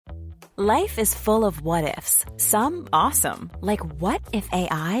Life is full of what-ifs. Some awesome, like what if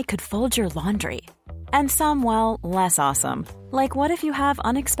AI could fold your laundry? And some, well, less awesome, like what if you have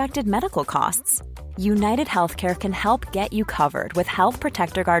unexpected medical costs? United Healthcare can help get you covered with Health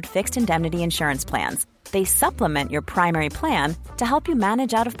Protector Guard fixed indemnity insurance plans. They supplement your primary plan to help you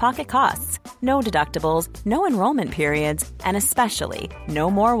manage out-of-pocket costs. No deductibles, no enrollment periods, and especially no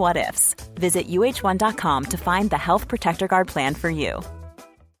more what-ifs. Visit uh1.com to find the Health Protector Guard plan for you.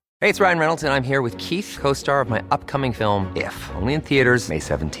 Hey, it's Ryan Reynolds, and I'm here with Keith, co-star of my upcoming film, If, only in theaters May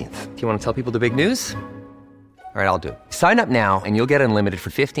 17th. Do you want to tell people the big news? All right, I'll do it. Sign up now and you'll get unlimited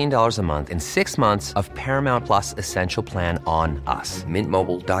for $15 a month and 6 months of Paramount Plus Essential Plan on us.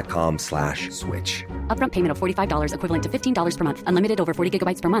 MintMobile.com/switch. Upfront payment of $45 equivalent to $15 per month. Unlimited over 40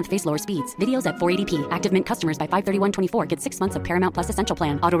 gigabytes per month. Face lower speeds. Videos at 480p. Active Mint customers by 531.24 get 6 months of Paramount Plus Essential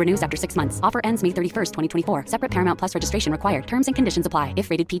Plan. Auto renews after 6 months. Offer ends May 31st, 2024. Separate Paramount Plus registration required. Terms and conditions apply if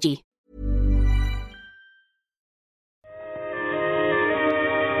rated PG.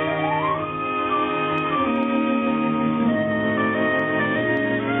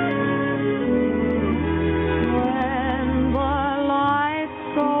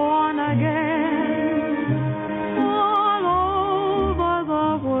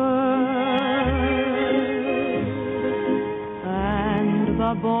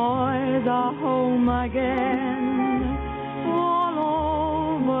 Boys are home again, all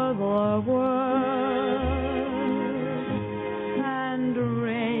over the world, and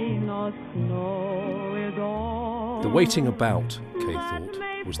rain or snow is all. The waiting about, Kay thought,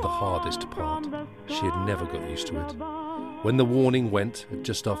 was the hardest part. She had never got used to it. When the warning went at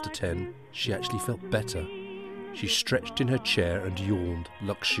just after 10, she actually felt better. She stretched in her chair and yawned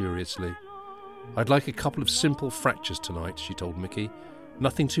luxuriously. "I'd like a couple of simple fractures tonight," she told Mickey.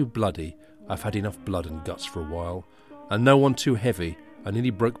 "Nothing too bloody. I've had enough blood and guts for a while. And no one too heavy. I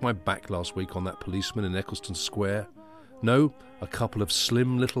nearly broke my back last week on that policeman in Eccleston Square. No, a couple of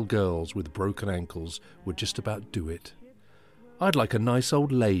slim little girls with broken ankles would just about do it." "I'd like a nice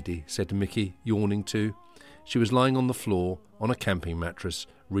old lady," said Mickey, yawning too. She was lying on the floor, on a camping mattress,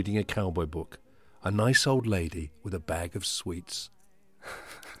 reading a cowboy book. A nice old lady with a bag of sweets.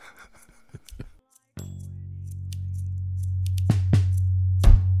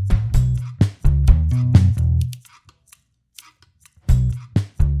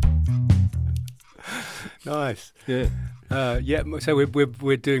 Nice. Yeah. So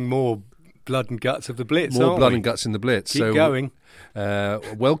we're doing more blood and guts of the Blitz. More aren't blood we? and guts in the Blitz. Keep going.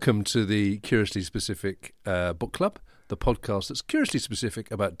 Welcome to the Curiously Specific Book Club, the podcast that's curiously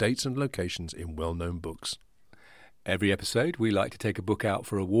specific about dates and locations in well-known books. Every episode, we like to take a book out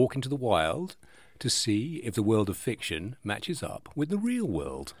for a walk into the wild to see if the world of fiction matches up with the real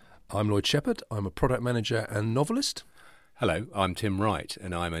world. I'm Lloyd Shepherd. I'm a product manager and novelist. Hello, I'm Tim Wright,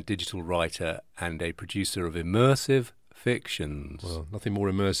 and I'm a digital writer and a producer of immersive fictions. Well, nothing more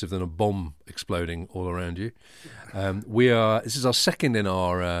immersive than a bomb exploding all around you. This is our second in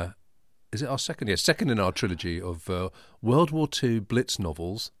our... is it our second? Yes, second in our trilogy of World War II Blitz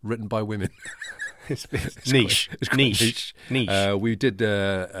novels written by women. It's niche. Niche. We did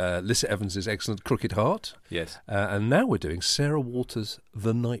Lissa Evans's excellent Crooked Heart. Yes. And now we're doing Sarah Waters'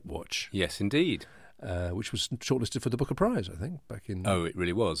 The Night Watch. Yes, indeed. Which was shortlisted for the Booker Prize, I think, back in... Oh, it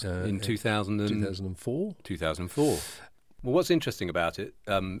really was. In 2004? 2004. Well, what's interesting about it,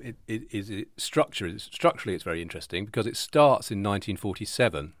 structurally it's very interesting because it starts in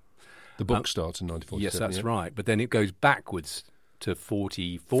 1947. The book starts in 1947. Yes, that's right. But then it goes backwards to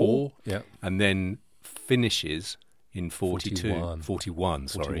 44, and then finishes in 41.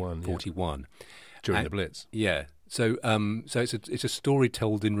 During the Blitz. Yeah. So it's a story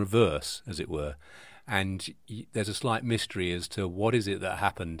told in reverse, as it were, and there's a slight mystery as to what is it that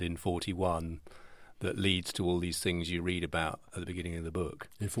happened in 41 that leads to all these things you read about at the beginning of the book.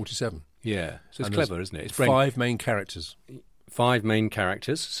 In 47. Yeah. So it's clever, isn't it? It's five main characters. 5 main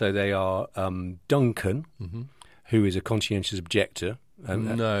characters. So they are Duncan, who is a conscientious objector.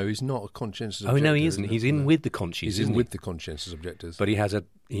 No, he's not a conscientious objector. Oh, no, he isn't. He's in with the conchies. He's in with the conscientious objectors. But he has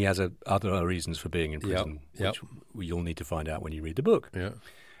other reasons for being in prison, which you'll need to find out when you read the book. Yeah.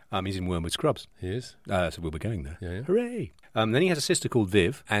 He's in Wormwood Scrubs. He is. So we'll be going there. Yeah. Hooray! Then he has a sister called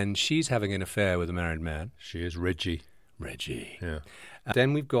Viv, and she's having an affair with a married man. She is Reggie. Yeah.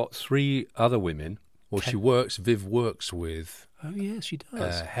 Then we've got 3 other women. Well, Viv works with... Oh, yes, she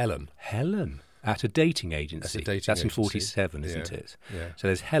does. Helen. At a dating agency. That's in 47, isn't it? Yeah. So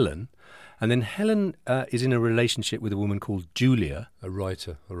there's Helen. And then Helen is in a relationship with a woman called Julia. A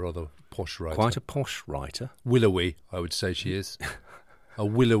writer, a rather posh writer. Quite a posh writer. Willowy, I would say she is. A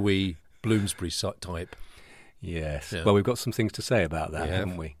willowy Bloomsbury type. Yes. Yeah. Well, we've got some things to say about that, we have.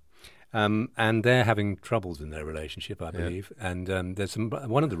 haven't we? And they're having troubles in their relationship, I believe. And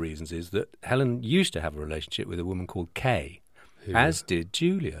one of the reasons is that Helen used to have a relationship with a woman called Kay, as did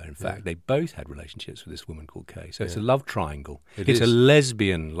Julia. In fact, they both had relationships with this woman called Kay. So it's a love triangle. It's a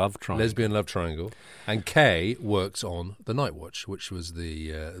lesbian love triangle. Lesbian love triangle. And Kay works on the Night Watch, which was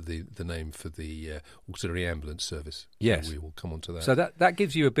the name for the auxiliary ambulance service. Yes. So we will come on to that. So that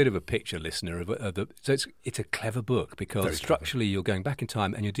gives you a bit of a picture, listener. So it's a clever book because Very structurally you're going back in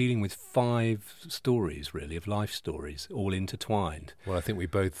time and you're dealing with 5 stories, really, of life stories, all intertwined. Well, I think we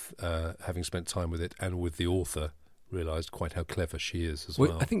both, having spent time with it and with the author, realised quite how clever she is as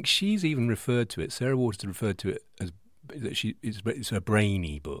well. I think she's even referred to it, Sarah Waters referred to it as that it's a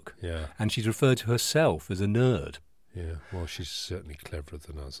brainy book. Yeah. And she's referred to herself as a nerd. Yeah, well, she's certainly cleverer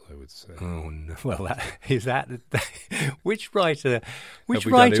than us, I would say. Oh no! Well, which writer we've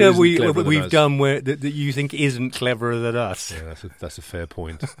done that you think isn't cleverer than us? Yeah, that's a fair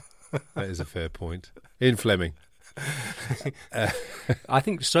point. That is a fair point. Ian Fleming. I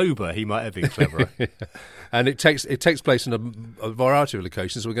think sober he might have been cleverer. Yeah. And it takes place in a variety of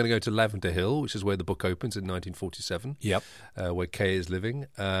locations. We're going to go to Lavender Hill, which is where the book opens in 1947. Yep. Where Kay is living.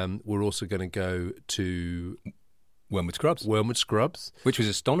 We're also going to go to Wormwood Scrubs. Which was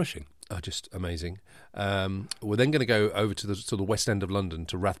astonishing. Oh, just amazing. We're then going to go over to the West End of London,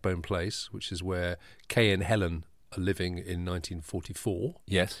 to Rathbone Place, which is where Kay and Helen are living in 1944.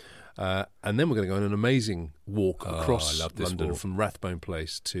 Yes. And then we're going to go on an amazing walk across London from Rathbone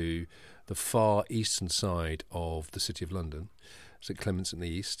Place to the far eastern side of the City of London, St Clement's in the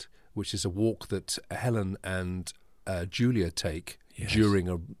east, which is a walk that Helen and Julia take during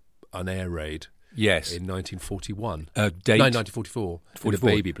an air raid. Yes. In 1941. 1944. In the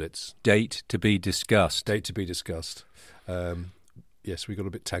Baby Blitz. Date to be discussed. Yes, we got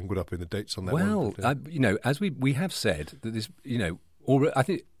a bit tangled up in the dates on that one. Well, as we have said, that this, I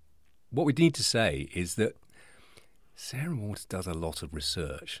think what we need to say is that Sarah Waters does a lot of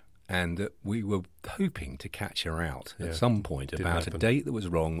research, and that we were hoping to catch her out at some point about a date that was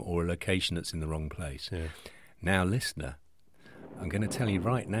wrong or a location that's in the wrong place. Yeah. Now, listener, I'm going to tell you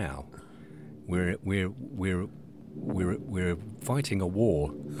right now, we're fighting a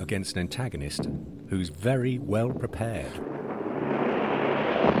war against an antagonist who's very well prepared.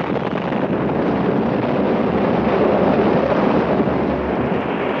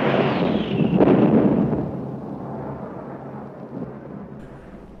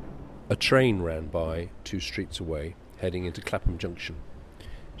 A train ran by 2 streets away, heading into Clapham Junction.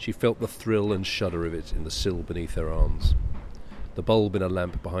 She felt the thrill and shudder of it in the sill beneath her arms. The bulb in a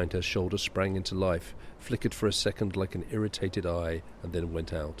lamp behind her shoulder sprang into life, flickered for a second like an irritated eye, and then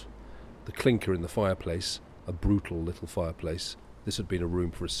went out. The clinker in the fireplace, a brutal little fireplace, this had been a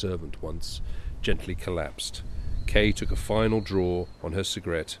room for a servant once, gently collapsed. Kay took a final draw on her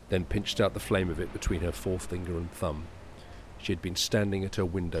cigarette, then pinched out the flame of it between her forefinger and thumb. She had been standing at her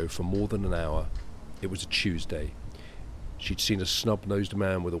window for more than an hour. It was a Tuesday. She'd seen a snub-nosed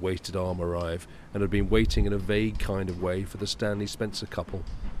man with a wasted arm arrive, and had been waiting in a vague kind of way for the Stanley Spencer couple.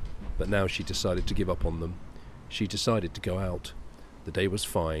 But now she decided to give up on them. She decided to go out. The day was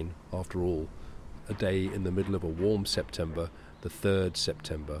fine, after all. A day in the middle of a warm September, the 3rd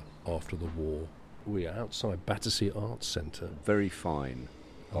September after the war. We are outside Battersea Arts Centre. Very fine.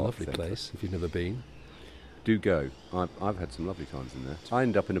 A lovely place, if you've never been. Do go. I've had some lovely times in there. I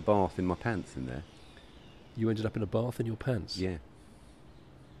ended up in a bath in my pants in there. You ended up in a bath in your pants? Yeah.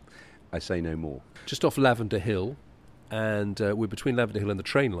 I say no more. Just off Lavender Hill, and we're between Lavender Hill and the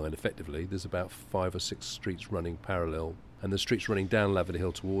train line, effectively. There's about 5 or 6 streets running parallel, and the streets running down Lavender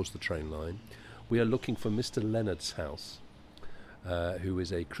Hill towards the train line. We are looking for Mr. Leonard's house, who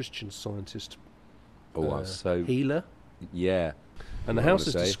is a Christian Scientist healer. Yeah. And the house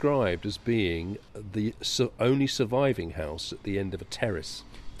is described as being the only surviving house at the end of a terrace.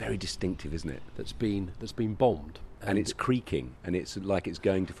 Very distinctive, isn't it? That's been bombed. And it's creaking, and it's like it's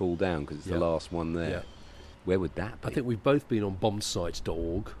going to fall down because it's the last one there. Yeah. Where would that be? I think we've both been on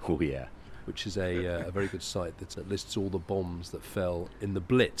bombsites.org. Oh, yeah. Which is a very good site that lists all the bombs that fell in the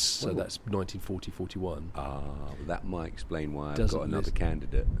Blitz. So that's 1940-41. Well, that might explain why I've got another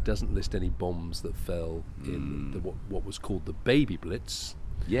candidate. Doesn't list any bombs that fell in what was called the Baby Blitz.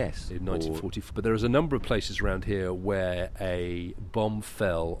 Yes. In 1944. But there is a number of places around here where a bomb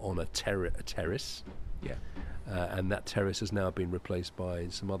fell on a terrace. Yeah. And that terrace has now been replaced by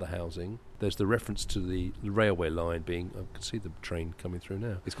some other housing. There's the reference to the railway line being... I can see the train coming through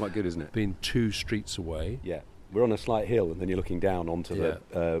now. It's quite good, isn't it? Being 2 streets away. Yeah. We're on a slight hill, and then you're looking down onto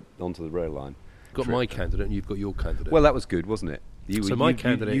the rail line. Got my candidate, and you've got your candidate. Well, that was good, wasn't it? My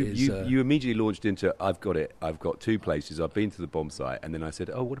candidate is... You immediately launched into, I've got it, I've got 2 places, I've been to the bomb site, and then I said,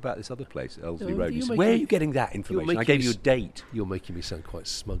 what about this other place, Elsley Road? You said, where are you getting that information? I gave you a date. You're making me sound quite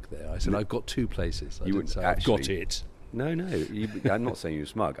smug there. I said, I've got 2 places. I didn't say, actually, I've got it. No, I'm not saying you were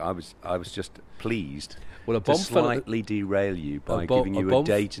smug. I was just pleased a bomb to slightly derail you by giving you a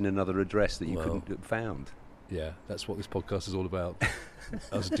date and another address that you couldn't have found. Yeah, that's what this podcast is all about.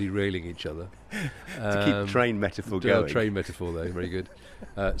 Us derailing each other. To keep train metaphor going. Train metaphor, though. Very good.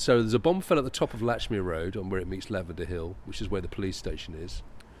 So there's a bomb fell at the top of Latchmere Road, on where it meets Lavender Hill, which is where the police station is.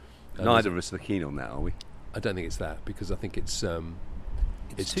 Neither of us are keen on that, are we? I don't think it's that, because I think it's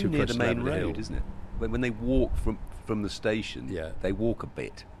too near the main road, isn't it? When they walk from the station, they walk a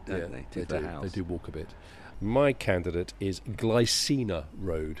bit, don't they? To the house. They do walk a bit. My candidate is Glycina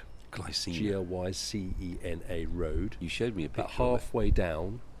Road. Glycina. Glycena Road. You showed me a picture. About halfway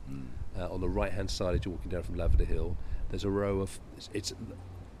down, on the right-hand side as you're walking down from Lavender Hill, there's a row of... It's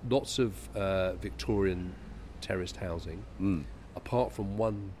lots of Victorian terraced housing, apart from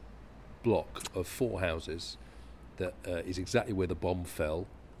one block of 4 houses that is exactly where the bomb fell,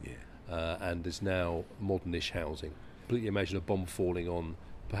 and is now modernish housing. Completely imagine a bomb falling on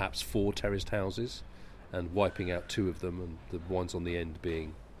perhaps 4 terraced houses and wiping out 2 of them, and the ones on the end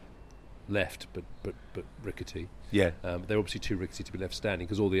being left but rickety. They're obviously too rickety to be left standing,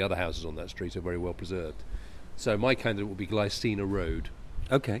 because all the other houses on that street are very well preserved. So my candidate will be Glycina Road.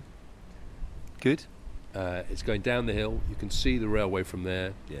 Okay, good. It's going down the hill. You can see the railway from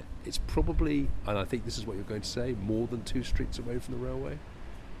there. It's probably, and I think this is what you're going to say, more than 2 streets away from the railway.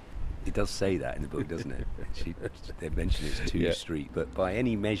 It does say that in the book, doesn't it? They mention it's 2 street, but by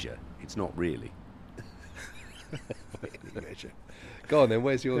any measure, it's not really. By any measure. Go on then,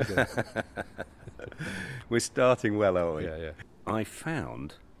 where's yours then? We're starting well, aren't we? Yeah. I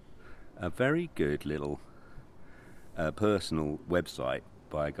found a very good little personal website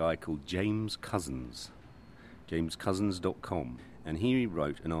by a guy called James Cousins, jamescousins.com, and he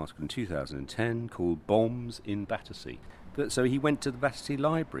wrote an article in 2010 called Bombs in Battersea. So he went to the Battersea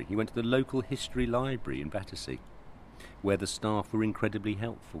Library, he went to the local history library in Battersea, where the staff were incredibly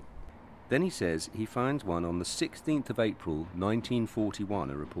helpful. Then he says he finds one on the 16th of April 1941,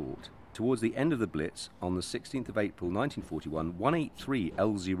 a report. Towards the end of the Blitz, on the 16th of April 1941, 183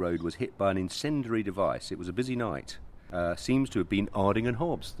 Elsley Road was hit by an incendiary device. It was a busy night. Seems to have been Arding and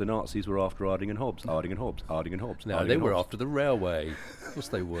Hobbs. The Nazis were after Arding and Hobbs. Arding and Hobbs. Arding and Hobbs. No, they were after the railway. Of course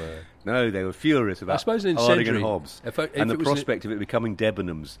they were. No, they were furious about Arding and Hobbs. And the prospect of it becoming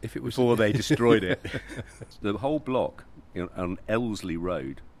Debenhams before they destroyed it. The whole block on Elsley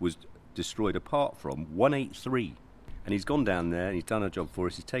Road was destroyed apart from 183. And he's gone down there and he's done a job for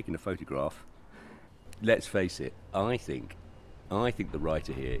us. He's taken a photograph. Let's face it, I think the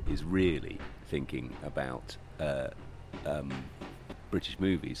writer here is really thinking about British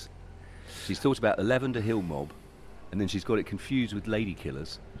movies. She's thought about the Lavender Hill mob, and then she's got it confused with Lady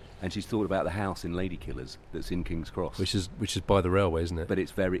Killers, and she's thought about the house in Lady Killers that's in King's Cross, which is by the railway, isn't it? But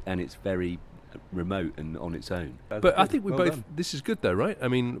it's very remote and on its own. But I think we both. Done. This is good, though, right? I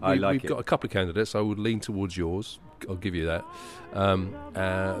mean, we've got a couple of candidates. I would lean towards yours. I'll give you that.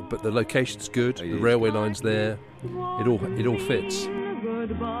 But the location's good. The railway line's there. It all fits.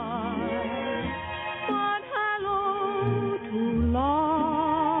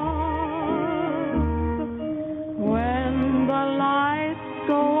 When the lights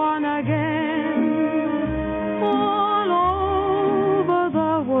go on again all over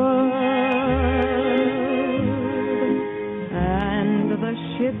the world, and the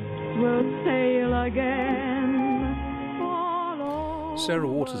ships will sail again all over. Sarah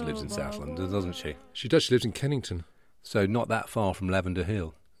Waters lives in South London, doesn't she? She does. She lives in Kennington. So not that far from Lavender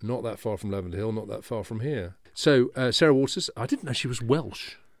Hill. Not that far from Lavender Hill, not that far from here. So Sarah Waters, I didn't know she was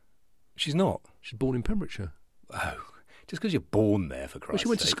Welsh. She's not. She's born in Pembrokeshire. Oh, just because you're born there, for Christ's sake. Well, she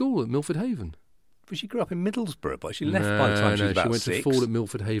went to school at Milford Haven. But she grew up in Middlesbrough, but she left by the time she was about 6. She went to Fall at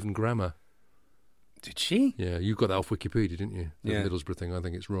Milford Haven Grammar. Did she? Yeah, you got that off Wikipedia, didn't you? The yeah. Middlesbrough thing, I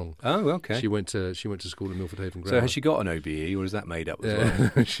think it's wrong. Oh, okay. She went to school at Milford Haven Grammar. So has she got an OBE, or is that made up as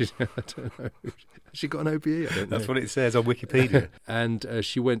well? I don't know. Has she got an OBE? I don't know. That's what it says on Wikipedia. And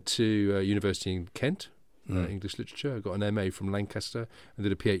she went to university in Kent, English literature, got an MA from Lancaster, and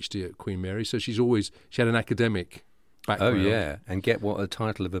did a PhD at Queen Mary. So she had an academic background. Oh, yeah. And get what the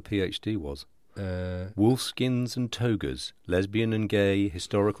title of her PhD was. Wolfskins and Togas, Lesbian and Gay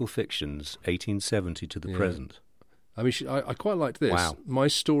Historical Fictions, 1870 to the present. I mean, I quite liked this. Wow. My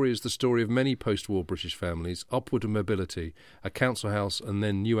story is the story of many post-war British families, upward mobility, a council house and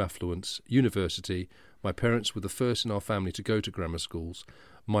then new affluence, university. My parents were the first in our family to go to grammar schools.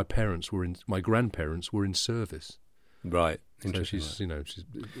 My grandparents were in service. Right. So Interesting.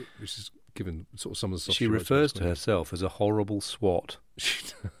 she's given sort of some of the stuff She refers to herself as a horrible swat. She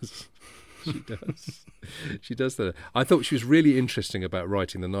does. She does. She does that. I thought she was really interesting about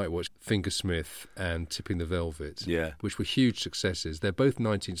writing The Night Watch, Fingersmith and Tipping the Velvet, which were huge successes. They're both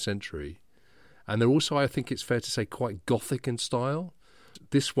 19th century. And they're also, I think it's fair to say, quite Gothic in style.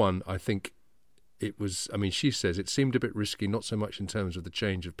 This one, I think it was, she says it seemed a bit risky, not so much in terms of the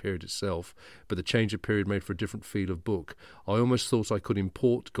change of period itself, but the change of period made for a different feel of book. I almost thought I could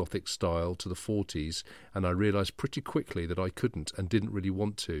import Gothic style to the 40s, and I realised pretty quickly that I couldn't and didn't really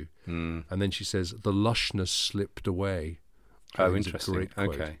want to. And then she says, the lushness slipped away. Oh, interesting.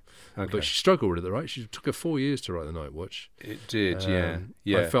 Okay. But she struggled with it, right? She took her 4 years to write The Night Watch. It did, yeah.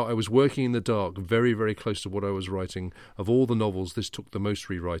 I felt I was working in the dark, very, very close to what I was writing. Of all the novels, this took the most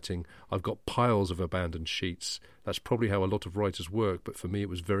rewriting. I've got piles of abandoned sheets. That's probably how a lot of writers work, but for me it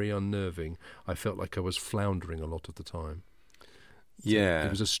was very unnerving. I felt like I was floundering a lot of the time. Yeah. It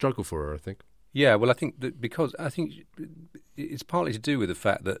was a struggle for her, I think. Yeah, well, I think it's partly to do with the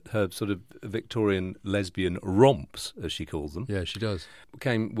fact that her sort of Victorian lesbian romps, as she calls them, yeah, she does, they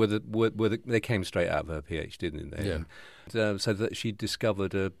came straight out of her PhD, didn't they? Yeah. And, so that she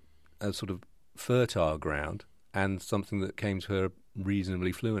discovered a sort of fertile ground and something that came to her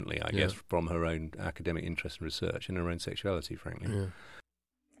reasonably fluently, I guess, from her own academic interest and research and her own sexuality, frankly. Yeah.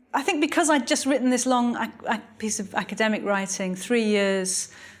 I think because I'd just written this long piece of academic writing, 3 years,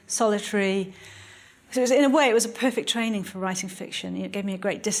 solitary, so it was, in a way, it was a perfect training for writing fiction. It gave me a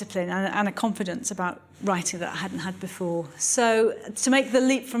great discipline and a confidence about writing that I hadn't had before. So to make the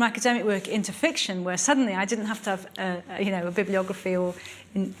leap from academic work into fiction, where suddenly I didn't have to have a bibliography or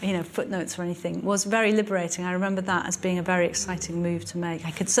footnotes or anything, was very liberating. I remember that as being a very exciting move to make.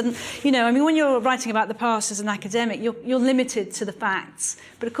 I could suddenly, when you're writing about the past as an academic, you're limited to the facts.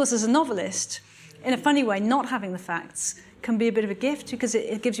 But of course, as a novelist, in a funny way, not having the facts can be a bit of a gift because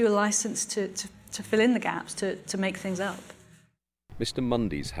it gives you a license to fill in the gaps, to make things up. Mr.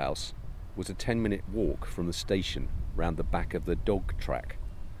 Mundy's house was a 10-minute walk from the station round the back of the dog track.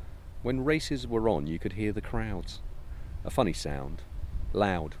 When races were on, you could hear the crowds. A funny sound,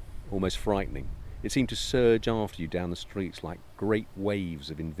 loud, almost frightening. It seemed to surge after you down the streets like great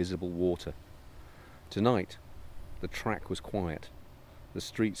waves of invisible water. Tonight, the track was quiet. The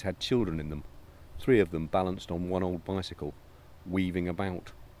streets had children in them, 3 of them balanced on one old bicycle, weaving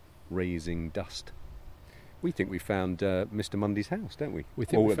about, raising dust. We think we found Mr. Mundy's house, don't we? We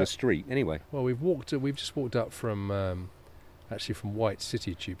think the street, anyway. Well, we've just walked up from from White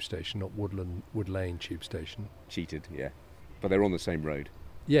City Tube Station, not Wood Lane Tube Station. Cheated, yeah, but they're on the same road.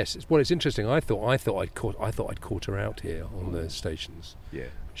 Yes, it's interesting. I thought I'd caught her out here on the stations. Yeah,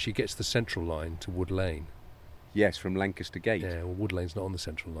 she gets the Central Line to Wood Lane. Yes, from Lancaster Gate. Yeah, well, Wood Lane's not on the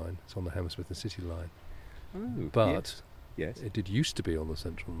Central Line; it's on the Hammersmith and City Line. Oh, but yes, it did used to be on the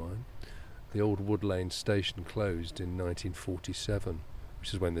Central Line. The old Wood Lane station closed in 1947,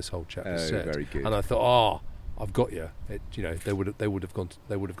 which is when this whole chapter is set. Very good. And I thought, I've got you. They would have gone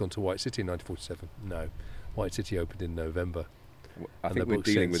to White City in 1947. No, White City opened in November. I think we're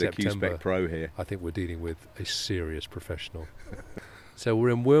dealing with a Q-Spec Pro here. I think we're dealing with a serious professional. So we're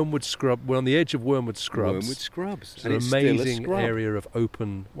in Wormwood Scrub. We're on the edge of Wormwood Scrubs. Wormwood Scrubs. It's an amazing area of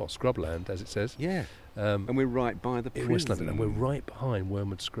open, scrubland, as it says. Yeah. And we're right by the prison. In West London, and we're right behind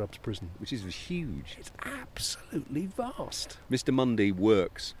Wormwood Scrubs prison. Which is huge. It's absolutely vast. Mr. Mundy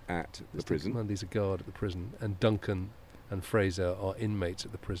works at the prison. Mr. Mundy's a guard at the prison, and Duncan and Fraser are inmates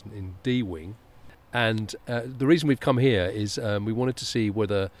at the prison in D Wing. And the reason we've come here is we wanted to see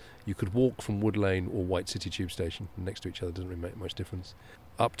whether you could walk from Wood Lane or White City Tube Station, next to each other, doesn't really make much difference,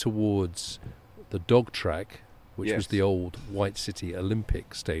 up towards the dog track, which was the old White City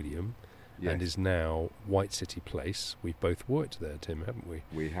Olympic Stadium, and is now White City Place. We've both worked there, Tim, haven't we?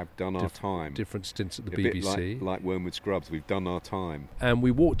 We have done our time. Different stints at the Bit BBC. like Wormwood Scrubs, we've done our time. And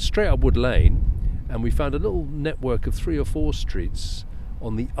we walked straight up Wood Lane, and we found a little network of 3 or 4 streets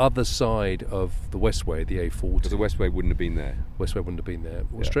on the other side of the Westway, the A40. Because the Westway wouldn't have been there. Westway wouldn't have been there.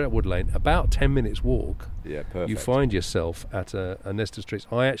 Well, straight up Wood Lane, about 10 minutes walk, perfect. You find yourself at a nest of streets.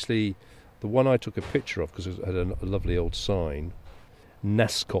 The one I took a picture of, because it had a lovely old sign,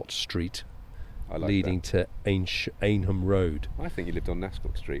 Nascot Street, leading to Ainham Road. I think you lived on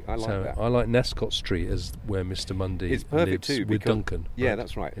Nascot Street. I like that. I like Nascot Street as where Mr. Mundy lives too, with Duncan. Yeah,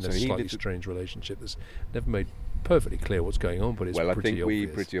 that's right. In a slightly strange relationship that's never made perfectly clear what's going on, but it's pretty obvious. Well, I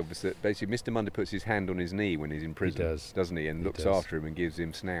think pretty obvious that basically Mr. Mundy puts his hand on his knee when he's in prison. He does. Doesn't he? And looks after him and gives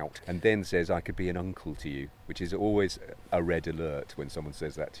him snout. And then says, I could be an uncle to you, which is always a red alert when someone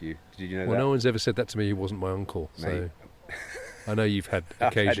says that to you. Did you know that? Well, no one's ever said that to me. He wasn't my uncle. Mate. So I know you've had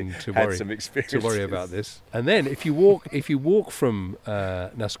occasion to had worry some about this. And then if you walk from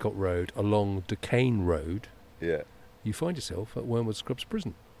Nascot Road along Duquesne Road, Yeah. you find yourself at Wormwood Scrubs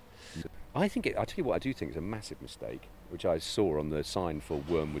Prison. I think I tell you what, I do think it's a massive mistake, which I saw on the sign for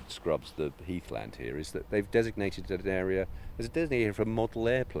Wormwood Scrubs, the heathland here, is that they've designated an area as a designated area for model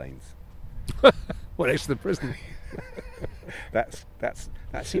airplanes. What, next to the prison? That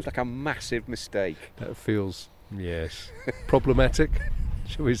seems like a massive mistake. That feels, yes, problematic,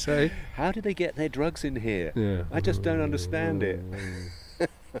 shall we say? How did they get their drugs in here? Yeah. I just don't understand it.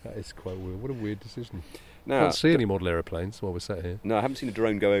 That is quite weird. What a weird decision. No, Can't see any model aeroplanes while we're sat here. No, I haven't seen a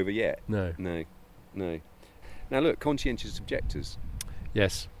drone go over yet. No. Now look, conscientious objectors.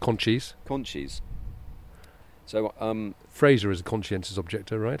 Yes, conchies. Conchies. So, Fraser is a conscientious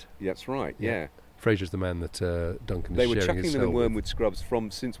objector, right? that's right, yeah. Fraser's the man that Duncan They is were sharing chucking his them cell in with. Wormwood Scrubs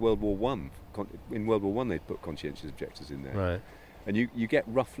since World War One. In World War One, they put conscientious objectors in there. Right. And you get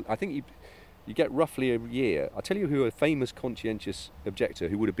roughly, I think you get roughly a year. I'll tell you who a famous conscientious objector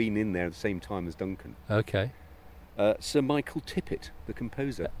who would have been in there at the same time as Duncan. Okay. Sir Michael Tippett, the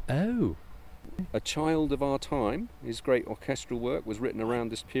composer. Oh. A child of our time. His great orchestral work was written around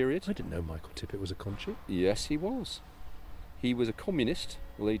this period. I didn't know Michael Tippett was a conchi. Yes, he was. He was a communist,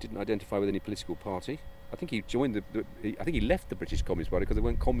 although he didn't identify with any political party. I think he joined I think he left the British Communist Party because they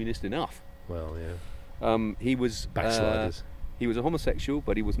weren't communist enough. Well, yeah. He was Backsliders. He was a homosexual,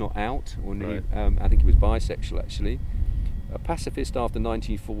 but he was not out. Right. I think he was bisexual, actually. A pacifist after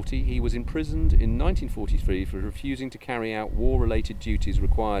 1940, he was imprisoned in 1943 for refusing to carry out war-related duties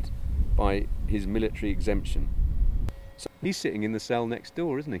required by his military exemption. So he's sitting in the cell next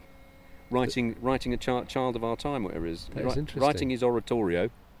door, isn't he? Writing a child of our time, whatever it is. That is interesting. Writing his oratorio.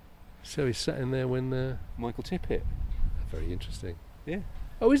 So he sat in there when... Michael Tippett. Very interesting. Yeah.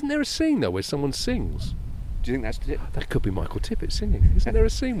 Oh, isn't there a scene, though, where someone sings? Do you think that's Tippett? That could be Michael Tippett singing. Isn't there a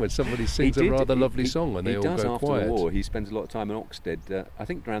scene when somebody sings a rather lovely song and they all go quiet? He does after the war. He spends a lot of time in Oxted. I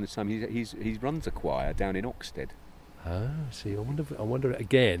think around this time he runs a choir down in Oxted. Ah, see, I wonder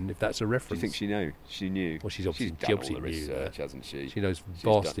again if that's a reference. Do you think she knew? Well, she's obviously done all the knew research, that. hasn't she? She knows She's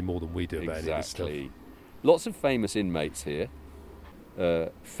vastly more than we do about any of this stuff. Exactly. Lots of famous inmates here.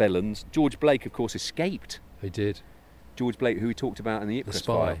 Felons. George Blake, of course, escaped. He did. George Blake, who we talked about in the The Ipcress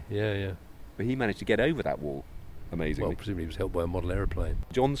spy. file. Yeah. But he managed to get over that wall, amazingly. Well, presumably he was helped by a model aeroplane.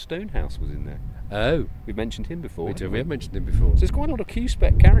 John Stonehouse was in there. Oh. We've mentioned him before. We haven't We have mentioned him before. So there's quite a lot of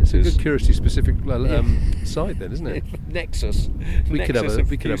Q-spec It's characters. a good curiosity-specific side then, isn't it? Nexus. We could have Nexus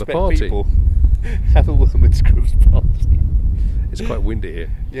a of party. Q-spec people. Have a Wormwood Scrubs party. It's quite windy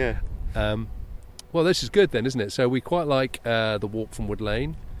here. Yeah. Well, this is good then, isn't it? So we quite like the walk from Wood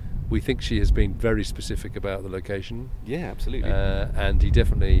Lane. We think she has been very specific about the location. Yeah, absolutely. And he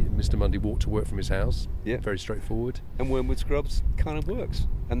definitely, Mr. Mundy, walked to work from his house. Yeah. Very straightforward. And Wormwood Scrubs kind of works.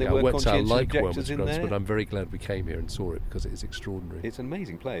 And there were works out conscientious like Wormwood objectors in Scrubs, there. but I'm very glad we came here and saw it because it is extraordinary. It's an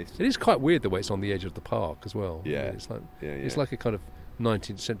amazing place. It is quite weird the way it's on the edge of the park as well. Yeah. I mean, it's like Yeah. it's like a kind of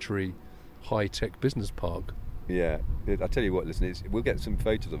 19th century high-tech business park. Yeah, I tell you what, listen, we'll get some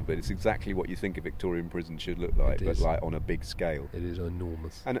photos of it, but it's exactly what you think a Victorian prison should look like, It but is. like on a big scale. It is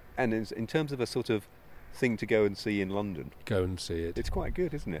enormous. And in terms of a sort of thing to go and see in London, Go and see it. it's quite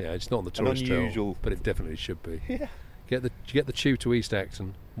good, isn't it? Yeah, it's not on the An tourist trail, unusual- but it definitely should be. Yeah. Get the tube to East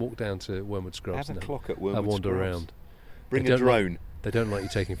Acton, walk down to Wormwood Scrubs, Have a and clock at have Wormwood a wander Scrubs. around. Bring They a don't like- drone. They don't like you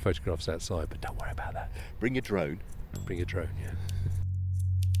taking photographs outside, but don't worry about that. Bring a drone. Bring a drone, yeah.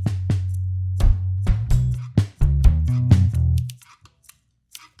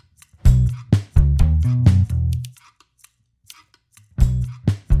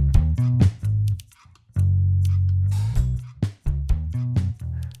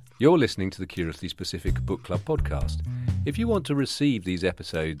 You're listening to the Curiously Specific Book Club podcast. If you want to receive these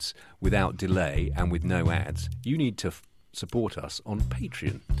episodes without delay and with no ads, you need to support us on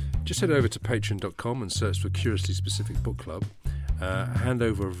Patreon. Just head over to patreon.com and search for Curiously Specific Book Club. Hand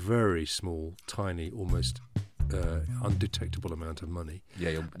over a very small, tiny, almost undetectable amount of money.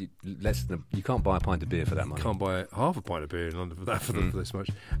 Yeah, less than you can't buy a pint of beer for that money. Can't buy half a pint of beer in London for that for this much.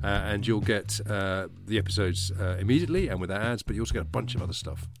 And you'll get the episodes immediately and without ads, but you also get a bunch of other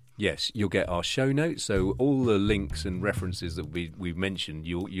stuff. Yes, you'll get our show notes, so all the links and references that we've mentioned,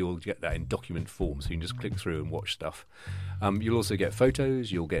 you'll get that in document form, so you can just click through and watch stuff. You'll also get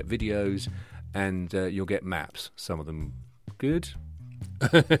photos, you'll get videos, and you'll get maps. Some of them good.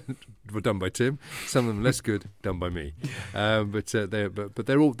 Were done by Tim. Some of them less good, done by me. But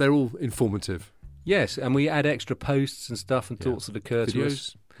they're all informative. Yes, and we add extra posts and stuff and thoughts that occur to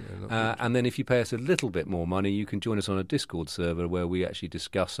us. And then if you pay us a little bit more money, you can join us on a Discord server where we actually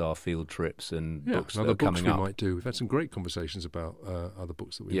discuss our field trips and books that are coming up. We might do. We've had some great conversations about other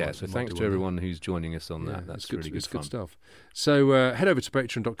books that we might do. So thanks to everyone who's joining us on that. That's really good fun. Good stuff. So head over to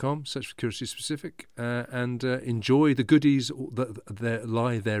patreon.com, search for Curiously Specific, and enjoy the goodies that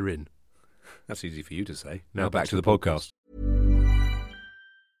lie therein. That's easy for you to say. Now back to the podcast.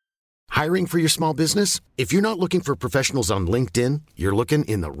 Hiring for your small business? If you're not looking for professionals on LinkedIn, you're looking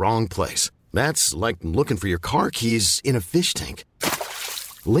in the wrong place. That's like looking for your car keys in a fish tank.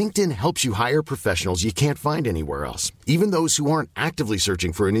 LinkedIn helps you hire professionals you can't find anywhere else, even those who aren't actively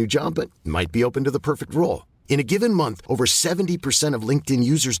searching for a new job but might be open to the perfect role. In a given month, over 70% of LinkedIn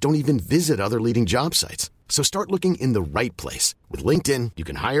users don't even visit other leading job sites. So start looking in the right place. With LinkedIn, you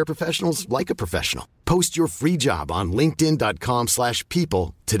can hire professionals like a professional. Post your free job on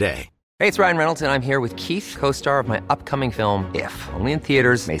linkedin.com/people today. Hey, it's Ryan Reynolds, and I'm here with Keith, co-star of my upcoming film, If, only in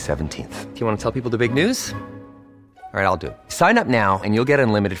theaters May 17th. Do you want to tell people the big news? All right, I'll do it. Sign up now and you'll get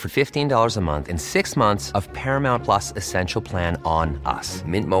unlimited for $15 a month and 6 months of Paramount Plus Essential Plan on us.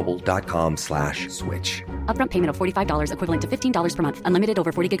 MintMobile.com/switch. Upfront payment of $45 equivalent to $15 per month. Unlimited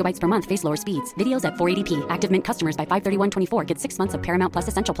over 40 gigabytes per month. Face lower speeds. Videos at 480p. Active Mint customers by 531.24 get 6 months of Paramount Plus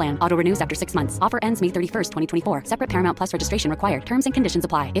Essential Plan. Auto renews after 6 months. Offer ends May 31st, 2024. Separate Paramount Plus registration required. Terms and conditions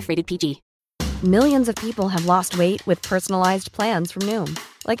apply if rated PG. Millions of people have lost weight with personalized plans from Noom.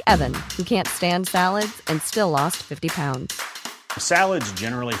 Like Evan, who can't stand salads and still lost 50 pounds. Salads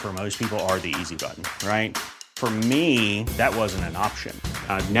generally for most people are the easy button, right? For me, that wasn't an option.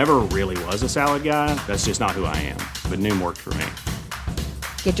 I never really was a salad guy. That's just not who I am. But Noom worked for me.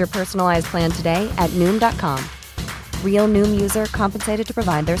 Get your personalized plan today at Noom.com. Real Noom user compensated to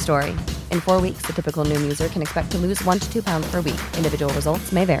provide their story. In 4 weeks, the typical Noom user can expect to lose 1 to 2 pounds per week. Individual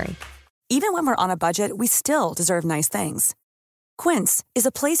results may vary. Even when we're on a budget, we still deserve nice things. Quince is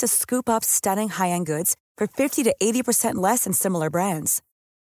a place to scoop up stunning high-end goods for 50 to 80% less than similar brands.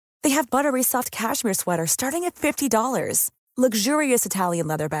 They have buttery soft cashmere sweaters starting at $50, luxurious Italian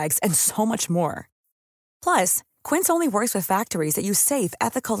leather bags, and so much more. Plus, Quince only works with factories that use safe,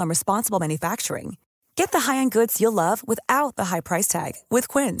 ethical, and responsible manufacturing. Get the high-end goods you'll love without the high price tag with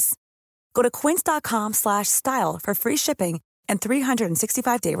Quince. Go to quince.com/style for free shipping and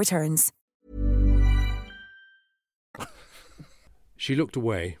 365-day returns. She looked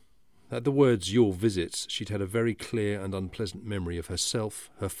away. At the words, your visits, she'd had a very clear and unpleasant memory of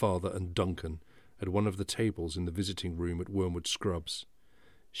herself, her father, and Duncan at one of the tables in the visiting room at Wormwood Scrubs.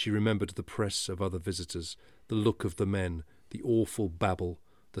 She remembered the press of other visitors, the look of the men, the awful babble,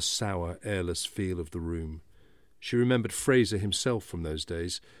 the sour, airless feel of the room. She remembered Fraser himself from those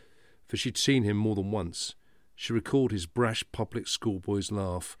days, for she'd seen him more than once. She recalled his brash public schoolboy's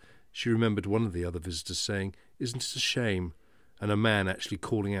laugh. She remembered one of the other visitors saying, "Isn't it a shame?" And a man actually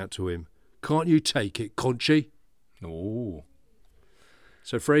calling out to him, "Can't you take it, Conchi?" Oh.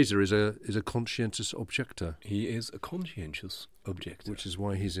 So Fraser is a conscientious objector. He is a conscientious objector. Which is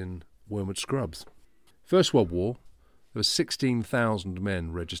why he's in Wormwood Scrubs. First World War, there were 16,000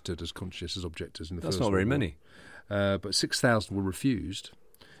 men registered as conscientious objectors in the First World War. That's not very many. But 6,000 were refused.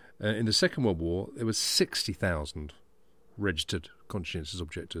 In the Second World War, there was 60,000 registered conscientious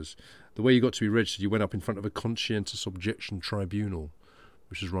objectors. The way you got to be registered, you went up in front of a conscientious objection tribunal,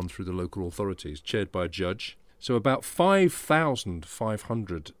 which is run through the local authorities, chaired by a judge. So about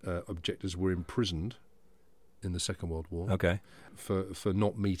 5,500 objectors were imprisoned in the Second World War. Okay. For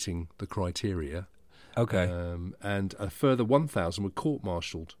not meeting the criteria. Okay. And a further 1,000 were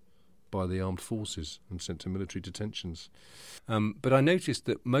court-martialed by the armed forces and sent to military detentions. But I noticed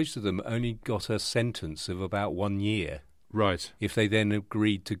that most of them only got a sentence of about 1 year. Right. If they then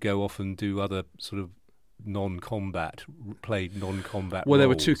agreed to go off and do other sort of non-combat Well, there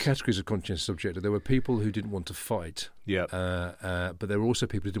were two categories of conscientious objector. There were people who didn't want to fight. Yeah. But there were also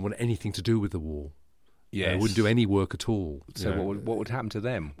people who didn't want anything to do with the war. Yes. Wouldn't do any work at all. So what would happen to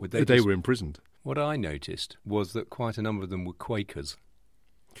them? Would they were imprisoned. What I noticed was that quite a number of them were Quakers.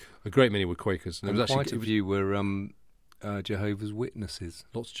 A great many were Quakers. And quite a few were Jehovah's Witnesses.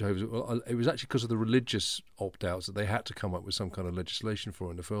 Lots of Jehovah's. Well, it was actually because of the religious opt-outs that they had to come up with some kind of legislation for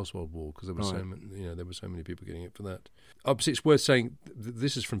in the First World War, because there were there were so many people getting it for that. Obviously, it's worth saying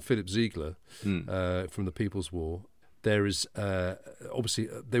this is from Philip Ziegler from the People's War. There is obviously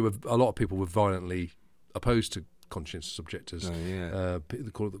a lot of people were violently opposed to conscientious objectors. They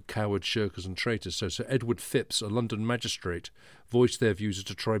call it the cowards, shirkers and traitors. So Sir Edward Phipps, a London magistrate, voiced their views at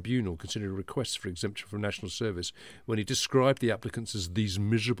a tribunal considering requests for exemption from national service when he described the applicants as these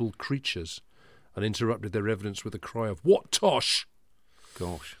miserable creatures and interrupted their evidence with a cry of, "What tosh!"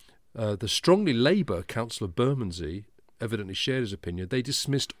 Gosh. The strongly Labour Councillor Bermondsey evidently shared his opinion, they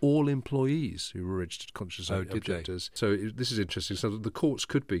dismissed all employees who were registered conscience did objectors. So this is interesting. So the courts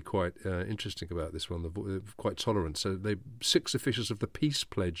could be quite interesting about this one, quite tolerant. So 6 officials of the Peace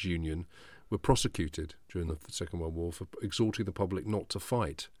Pledge Union were prosecuted during the Second World War for exhorting the public not to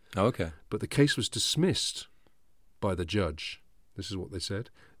fight. Oh, okay. But the case was dismissed by the judge. This is what they said.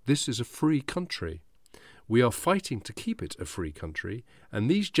 This is a free country. We are fighting to keep it a free country, and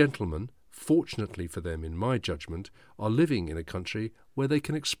these gentlemen, fortunately for them in my judgment, are living in a country where they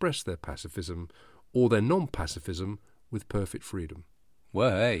can express their pacifism or their non-pacifism with perfect freedom.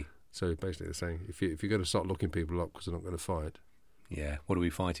 Well, hey. So basically they're saying, if you're going to start locking people up because they're not going to fight... Yeah, what are we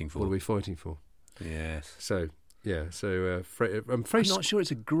fighting for? What are we fighting for? Yes. So, yeah, I'm not sure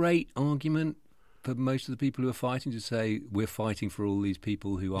it's a great argument for most of the people who are fighting to say we're fighting for all these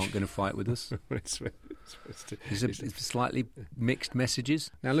people who aren't going to fight with us. It's slightly mixed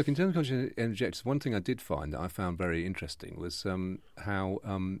messages. Now, look, in terms of conscience objectors, one thing I did find that I found very interesting was how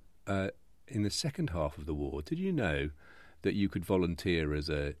in the second half of the war, did you know that you could volunteer as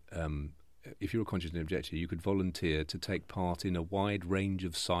a... if you're a conscience objector, you could volunteer to take part in a wide range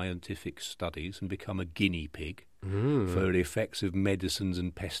of scientific studies and become a guinea pig for the effects of medicines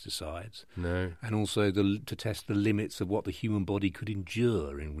and pesticides. No. And also to test the limits of what the human body could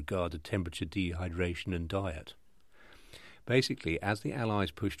endure in regard to temperature, dehydration and diet. Basically, as the Allies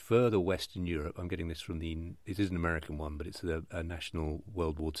pushed further west in Europe, I'm getting this from it is an American one, but it's a National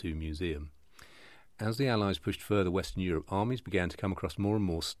World War II museum. As the Allies pushed further west in Europe, armies began to come across more and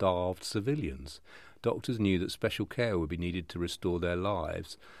more starved civilians. Doctors knew that special care would be needed to restore their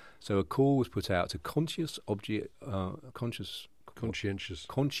lives, so a call was put out to conscientious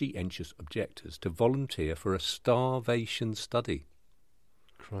objectors to volunteer for a starvation study.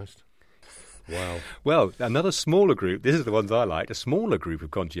 Christ. Wow. Well, another smaller group, this is the ones I liked, a smaller group of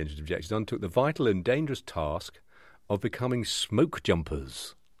conscientious objectors undertook the vital and dangerous task of becoming smoke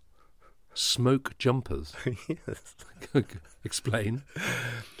jumpers. Smoke jumpers? Yes. Explain.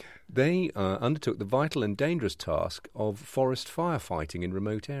 They undertook the vital and dangerous task of forest firefighting in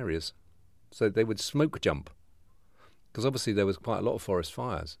remote areas. So they would smoke jump. Because obviously there was quite a lot of forest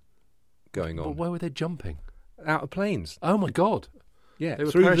fires going on. But where were they jumping? Out of planes. Oh, my God. Yeah, they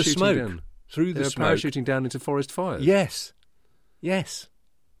were through the parachuting smoke. down. Through They the were smoke. parachuting down into forest fires? Yes. Yes.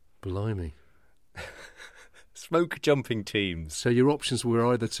 Blimey. Smoke jumping teams. So your options were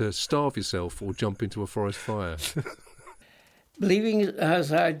either to starve yourself or jump into a forest fire. Believing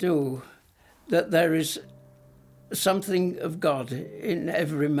as I do that there is something of God in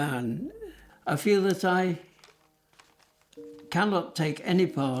every man, I feel that I cannot take any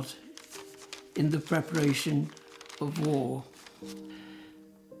part in the preparation of war.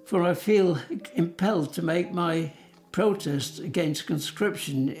 For I feel impelled to make my protest against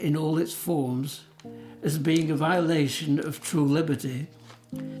conscription in all its forms as being a violation of true liberty.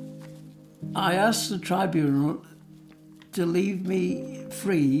 I ask the tribunal to leave me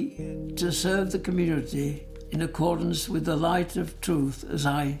free to serve the community in accordance with the light of truth as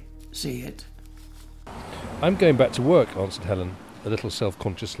I see it. I'm going back to work, answered Helen, a little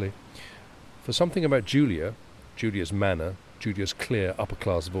self-consciously. For something about Julia's manner, Julia's clear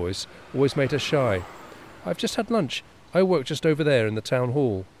upper-class voice, always made her shy. I've just had lunch. I work just over there in the town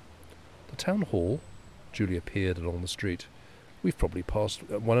hall. The town hall? Julia peered along the street. We've probably passed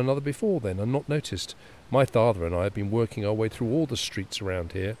one another before then and not noticed. My father and I have been working our way through all the streets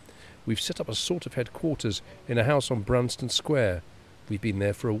around here. We've set up a sort of headquarters in a house on Branston Square. We've been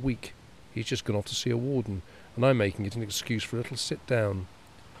there for a week. He's just gone off to see a warden, and I'm making it an excuse for a little sit-down.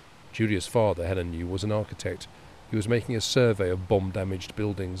 Julia's father, Helen knew, was an architect. He was making a survey of bomb-damaged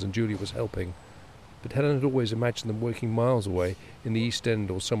buildings, and Julia was helping. But Helen had always imagined them working miles away, in the East End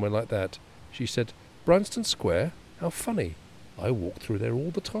or somewhere like that. She said, Branston Square? How funny. I walk through there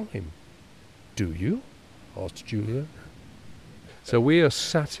all the time. Do you? Asked Julia. So we are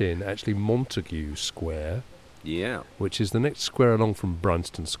sat in, actually, Montague Square. Yeah. Which is the next square along from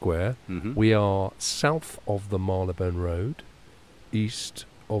Branston Square. Mm-hmm. We are south of the Marylebone Road, east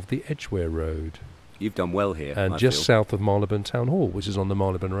of the Edgware Road. You've done well here. And just south of Marylebone Town Hall, which is on the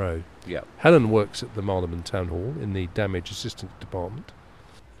Marylebone Road. Yeah. Helen works at the Marylebone Town Hall in the Damage Assistant Department.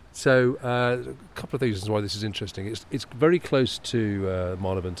 So a couple of reasons why this is interesting. It's very close to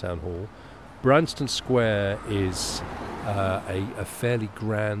Marylebone Town Hall. Branston Square is a fairly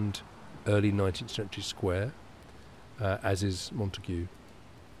grand early 19th century square, as is Montague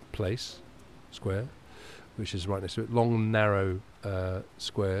Place Square, which is right next to it. Long, narrow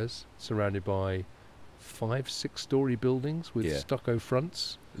squares surrounded by 5-6-storey buildings with stucco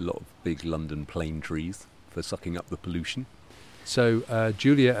fronts. A lot of big London plane trees for sucking up the pollution. So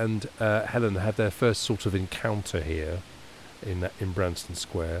Julia and Helen have their first sort of encounter here in Branston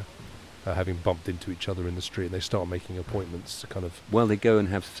Square, having bumped into each other in the street, and they start making appointments to kind of... Well, they go and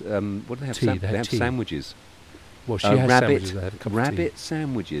have... what do they have? Tea. They have tea. sandwiches. Well, she has sandwiches. They have a cup of tea. Rabbit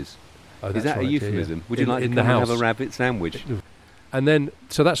sandwiches. Oh, is that right, a euphemism? Yeah. Would you like to come and have a rabbit sandwich? And then,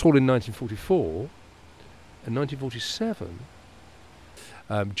 so that's all in 1944. In 1947,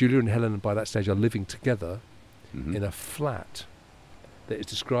 Julia and Helen, by that stage, are living together in a flat that is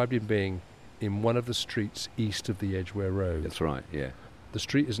described in being in one of the streets east of the Edgware Road. That's right, yeah. The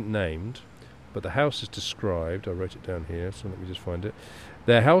street isn't named, but the house is described. I wrote it down here, so let me just find it.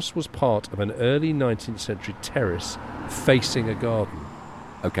 Their house was part of an early 19th century terrace facing a garden.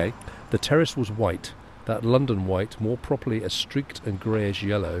 Okay. The terrace was white, that London white, more properly a streaked and greyish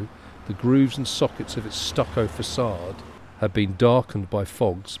yellow. The grooves and sockets of its stucco facade had been darkened by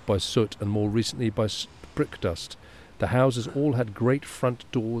fogs, by soot, and more recently by brick dust. The houses all had great front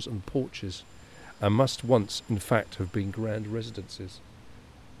doors and porches, and must once, in fact, have been grand residences.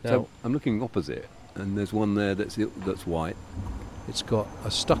 Now, so I'm looking opposite, and there's one there that's white. It's got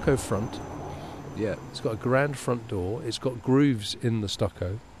a stucco front. Yeah. It's got a grand front door. It's got grooves in the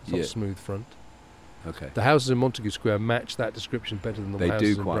stucco. It's not a smooth front. Okay. The houses in Montague Square match that description better than the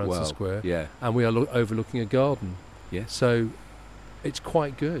houses in Branston Square. Yeah. And we are overlooking a garden. Yes. So it's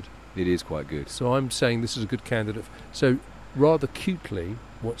quite good. It is quite good. So I'm saying this is a good candidate. So rather cutely,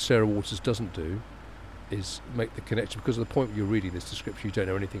 what Sarah Waters doesn't do is make the connection, because at the point where you're reading this description, you don't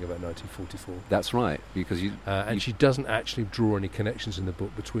know anything about 1944. That's right, because she doesn't actually draw any connections in the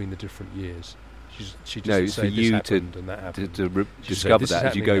book between the different years. She no, just for you to discover that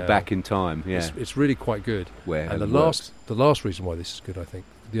as you go back in time. Yeah, it's really quite good. The last reason why this is good, I think,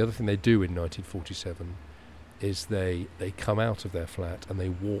 the other thing they do in 1947 is they come out of their flat and they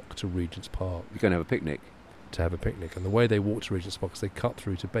walk to Regent's Park. You're going to have a picnic. To have a picnic, and the way they walk to Regent's Park is they cut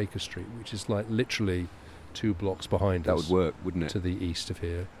through to Baker Street, which is like literally 2 blocks behind us. That would work, wouldn't it? To the east of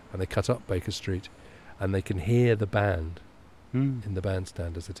here, and they cut up Baker Street, and they can hear the band in the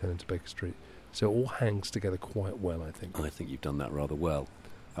bandstand as they turn into Baker Street. So it all hangs together quite well, I think. I think you've done that rather well.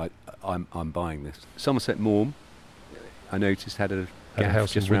 I'm buying this. Somerset Maugham, I noticed, had a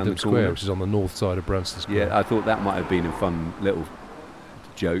house just in round the Wyndham corner, Square, which is on the north side of Branston Square. Yeah, I thought that might have been a fun little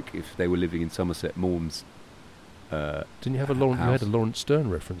joke if they were living in Somerset Maugham's. Didn't you have you had a Lawrence Stern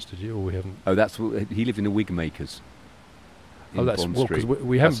reference, did you? Or we haven't? Oh, he lived in the Wigmakers. That's because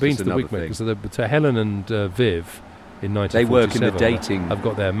we haven't been to the Wigmakers. So Helen and Viv in 1947. They work in the dating. I've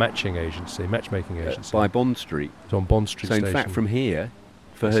got their matchmaking agency by Bond Street. It's on Bond Street. So in station. fact, from here,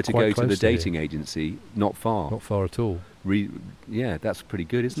 for her to go to the dating agency, not far. Not far at all. Yeah, that's pretty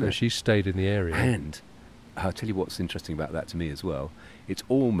good, isn't it? So she stayed in the area. And I'll tell you what's interesting about that to me as well. It's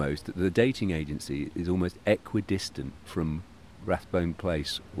almost, the dating agency is almost equidistant from Rathbone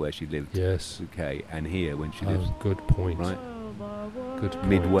Place, where she lived. Yes. Okay, and here when she lives. Good point. Right. Good point.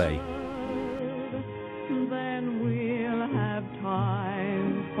 Midway. Then we'll have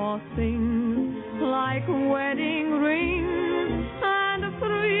time for things like wedding rings, and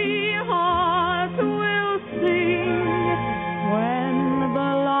 3 hearts will sing when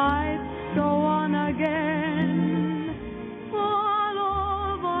the lights go on again.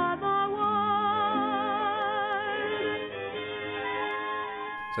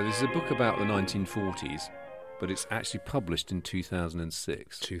 So this is a book about the 1940s, but it's actually published in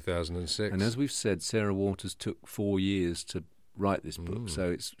 2006. 2006. And as we've said, Sarah Waters took 4 years to write this book,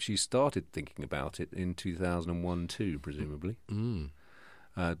 so she started thinking about it in 2001 presumably.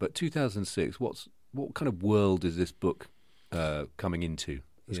 But 2006, what kind of world is this book coming into?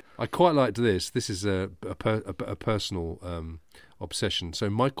 Yeah. I quite liked this. This is a personal obsession. So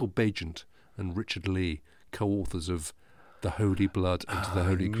Michael Bagent and Richard Lee, co-authors of The Holy Blood and The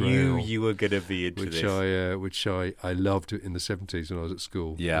Holy Grail. I knew you were going to be into this. Which I loved in the 70s when I was at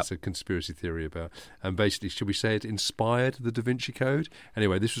school. Yeah. It's a conspiracy theory about... And basically, should we say it inspired the Da Vinci Code?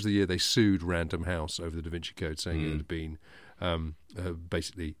 Anyway, this was the year they sued Random House over the Da Vinci Code, saying it had been...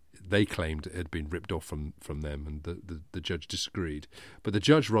 basically, they claimed it had been ripped off from them, and the judge disagreed. But the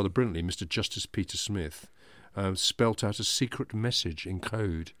judge, rather brilliantly, Mr. Justice Peter Smith, spelt out a secret message in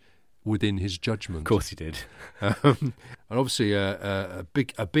code within his judgment. Of course he did. And obviously a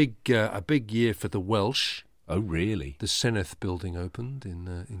big year for the Welsh. Oh, really? The Senedd building opened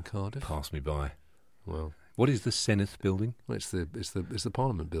in Cardiff. Pass me by. Well, what is the Senedd building? Well, it's the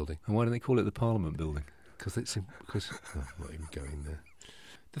Parliament building. And why do they call it the Parliament building? Because I'm not even going there.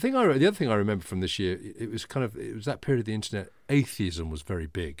 The other thing I remember from this year, it was that period of the internet. Atheism was very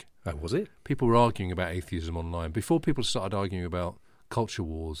big. Oh, was it? People were arguing about atheism online before people started arguing about culture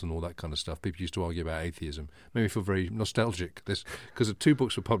wars and all that kind of stuff. People used to argue about atheism. Made me feel very nostalgic. Because 2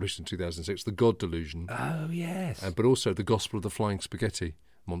 books were published in 2006. The God Delusion. Oh, yes. But also The Gospel of the Flying Spaghetti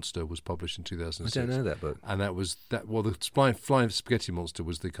Monster was published in 2006. I don't know that book. And the Flying Spaghetti Monster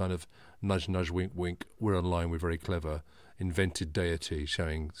was the kind of nudge, nudge, wink, wink, we're online, we're very clever, invented deity,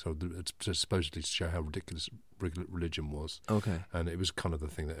 showing, supposedly to show how ridiculous religion was. Okay. And it was kind of the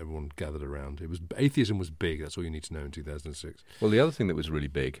thing that everyone gathered around. Atheism was big, that's all you need to know in 2006. Well, the other thing that was really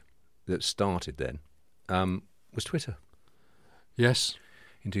big, that started then, was Twitter. Yes.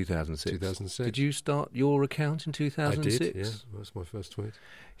 In 2006. 2006. Did you start your account in 2006? I did, yeah. That's my first tweet.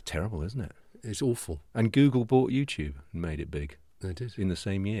 It's terrible, isn't it? It's awful. And Google bought YouTube and made it big. They did. In the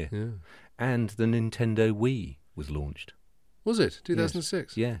same year. Yeah. And the Nintendo Wii was launched. Was it?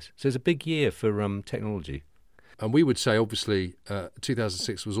 2006? Yes. So it's a big year for technology. And we would say, obviously,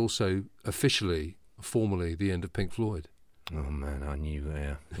 2006 was also formally, the end of Pink Floyd. Oh, man, I knew.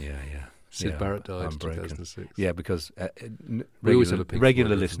 Yeah. Sid Barrett died in 2006. Yeah, because we always have a Pink regular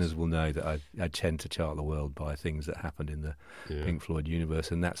Floyd listeners will know that I tend to chart the world by things that happened in the Pink Floyd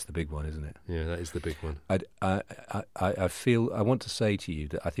universe, and that's the big one, isn't it? Yeah, that is the big one. I want to say to you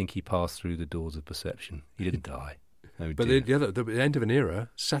that I think he passed through the doors of perception. He didn't die. Oh, but the end of an era,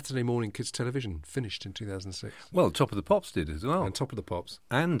 Saturday morning kids television finished in 2006. Well, Top of the Pops did as well. And Top of the Pops.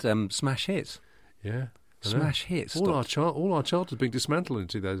 And Smash Hits. Yeah. Smash Hits. All our chart has been dismantled in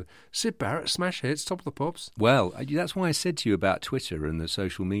 2000. Sid Barrett, Smash Hits, Top of the Pops. Well, that's why I said to you about Twitter and the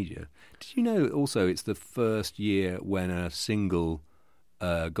social media. Did you know also it's the first year when a single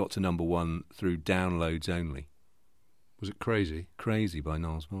got to number 1 through downloads only? Was it Crazy? Crazy by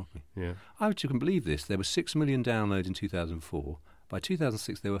Niles Barkley. Yeah. I couldn't believe this. There were 6 million downloads in 2004. By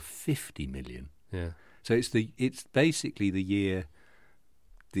 2006, there were 50 million. Yeah. So it's basically the year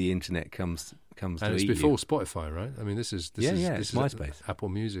the internet comes and to it's eat before you. Spotify, right? I mean, this is it's MySpace, Apple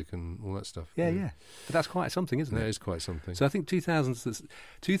Music, and all that stuff. Yeah. But that's quite something, isn't it? That is quite something. So I think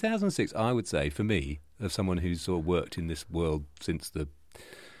 2006, I would say, for me, as someone who's sort of worked in this world since the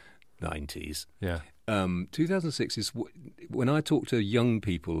 90s, 2006 is when I talk to young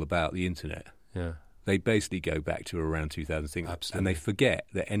people about the internet. Yeah. They basically go back to around 2006, Absolutely. And they forget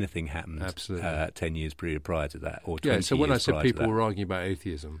that anything happened 10 years prior to that, or 20 years so when I said prior people to that. were arguing about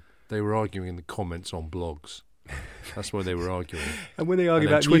atheism, they were arguing in the comments on blogs. That's why they were arguing. And when they argue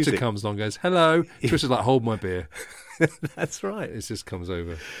about Twitter music, comes along and goes, hello. Twitter's like, hold my beer. That's right. It just comes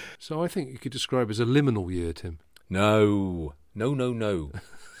over. So I think you could describe it as a liminal year, Tim. No. Do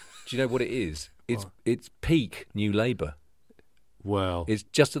you know what it is? It's peak New Labour. Well, it's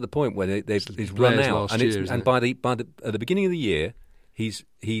just at the point where it's run out, and at the beginning of the year, he's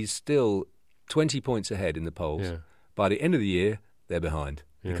still 20 points ahead in the polls. Yeah. By the end of the year, they're behind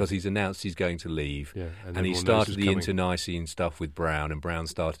because he's announced he's going to leave, and he started the internecine stuff with Brown, and Brown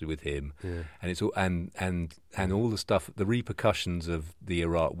started with him, and it's all and all the stuff, the repercussions of the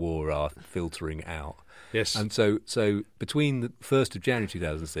Iraq War are filtering out. Yes, and so between the 1st of January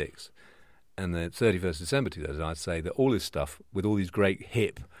 2006. And the 31st of December 2000, I'd say that all this stuff with all these great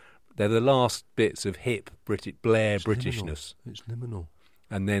they're the last bits of hip Blair Britishness. It's liminal.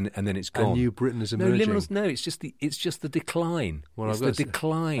 And then it's gone. And New Britain is emerging. No, it's just the decline. Well, it's the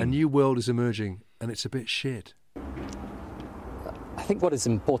decline. A new world is emerging, and it's a bit shit. I think what is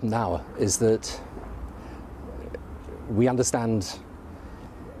important now is that we understand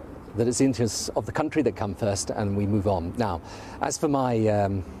that it's the interests of the country that come first, and we move on. Now, as for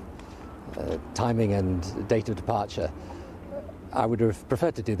my timing and date of departure, I would have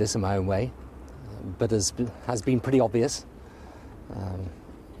preferred to do this in my own way, but as has been pretty obvious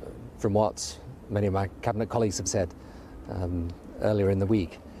from what many of my cabinet colleagues have said earlier in the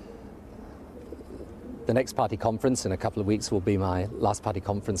week, the next party conference in a couple of weeks will be my last party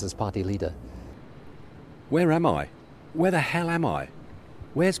conference as party leader. Where am I? Where the hell am I?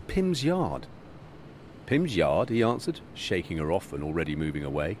 Where's Pym's yard? Pym's yard, he answered, shaking her off and already moving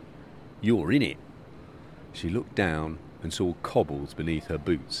away. You're in it. She looked down and saw cobbles beneath her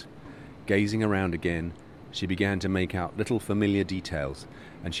boots. Gazing around again, she began to make out little familiar details,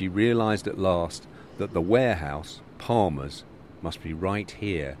 and she realised at last that the warehouse, Palmer's, must be right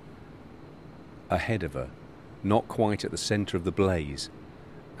here, ahead of her, not quite at the centre of the blaze,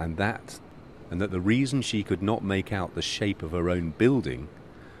 and that the reason she could not make out the shape of her own building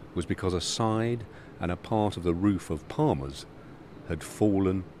was because a side and a part of the roof of Palmer's had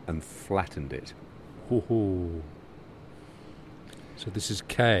fallen and flattened it. Ooh. So this is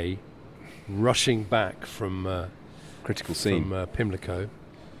Kay rushing back from critical scene from Pimlico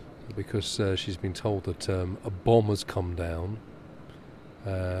because she's been told that a bomb has come down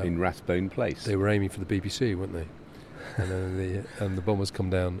in Rathbone Place. They were aiming for the BBC, weren't they? and then the bombers come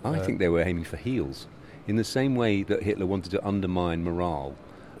down. I think they were aiming for heels, in the same way that Hitler wanted to undermine morale.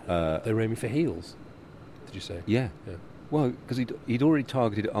 They were aiming for heels. Did you say? Yeah. Well, because he'd already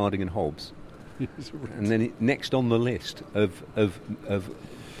targeted Arding and Hobbs, and then next on the list of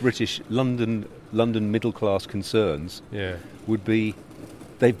British London middle class concerns would be,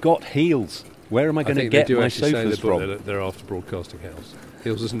 they've got heels. Where am I going to get my sofas from? They're after Broadcasting House.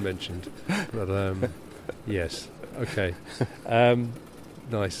 Heels isn't mentioned, but yes, okay,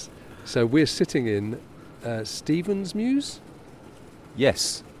 nice. So we're sitting in Stephen's Mews.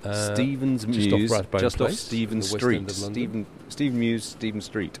 Yes, Stephen's Mews, just off Stephen Street. Stephen Mews, Stephen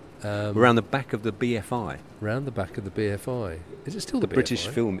Street. Around the back of the BFI. Around the back of the BFI. Is it still the BFI? British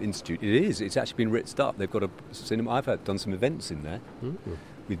Film Institute. It is. It's actually been ritzed up. They've got a cinema. I've done some events in there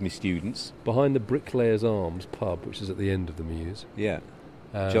with my students. Behind the Bricklayers Arms pub, which is at the end of the Mews. Yeah.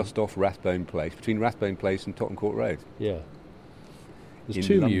 Just off Rathbone Place, between Rathbone Place and Tottenham Court Road. Yeah. There's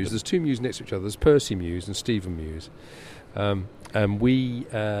two Mews. There's two Mews next to each other. There's Percy Mews and Stephen Mews. And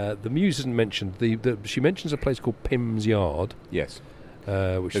the Mews isn't mentioned. She mentions a place called Pym's Yard. Yes.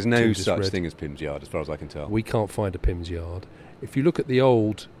 Which there's no such thing as Pym's Yard, as far as I can tell. We can't find a Pym's Yard. If you look at the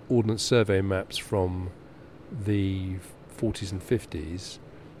old Ordnance Survey maps from the 40s and 50s,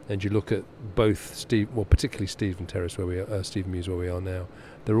 and you look at both particularly Stephen Terrace, Stephen Mews, where we are now,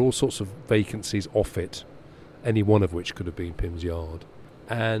 there are all sorts of vacancies off it, any one of which could have been Pym's Yard.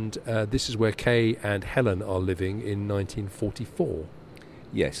 And this is where Kay and Helen are living in 1944.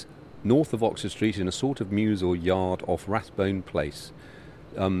 Yes, north of Oxford Street, in a sort of mews or yard off Rathbone Place.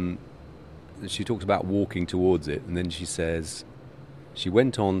 She talks about walking towards it, and then she says, she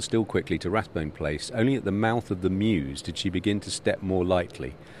went on still quickly to Rathbone Place. Only at the mouth of the mews did she begin to step more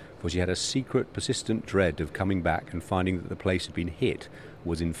lightly, for she had a secret, persistent dread of coming back and finding that the place had been hit,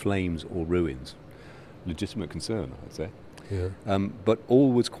 was in flames or ruins. Legitimate concern, I'd say. Yeah. But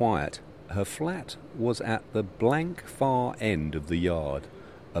all was quiet. Her flat was at the blank far end of the yard,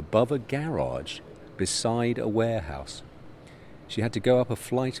 above a garage, beside a warehouse. She had to go up a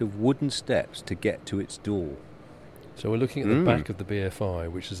flight of wooden steps to get to its door. So we're looking at the back of the BFI,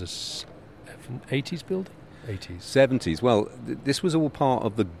 which is a 80s building? 80s. 70s. Well, this was all part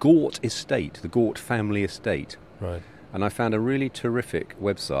of the Gort estate, the Gort family estate. Right. And I found a really terrific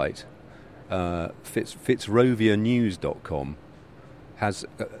website, fitzrovianews.com, has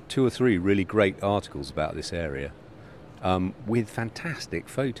 2 or 3 really great articles about this area, with fantastic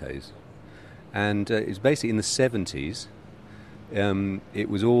photos. And it's basically in the 70s. It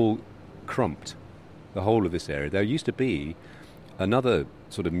was all crumped, the whole of this area. There used to be another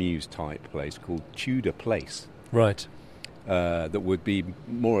sort of mews-type place called Tudor Place. Right. That would be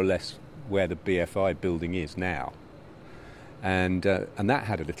more or less where the BFI building is now. And that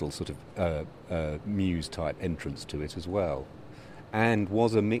had a little sort of mews-type entrance to it as well, and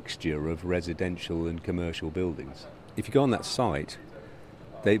was a mixture of residential and commercial buildings. If you go on that site,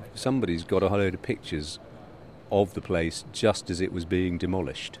 somebody's got a whole load of pictures of the place just as it was being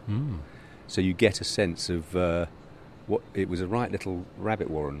demolished. So you get a sense of what it was, a right little rabbit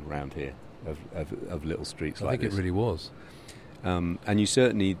warren around here of little streets like this. I think it really was. And you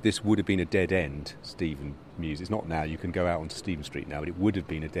certainly, this would have been a dead end, Stephen Mews. It's not now, you can go out onto Stephen Street now, but it would have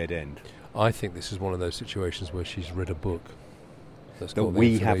been a dead end. I think this is one of those situations where she's read a book that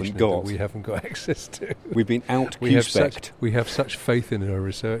we haven't got. We haven't got access to. We've been out QSpec'd. We have such faith in her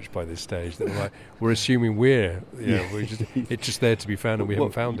research by this stage that we're assuming it's just there to be found and we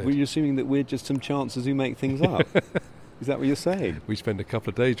haven't found it. We're assuming that we're just some chancers who make things up. Is that what you're saying? We spend a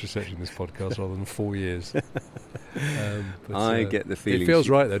couple of days researching this podcast rather than 4 years. I get the feeling... It feels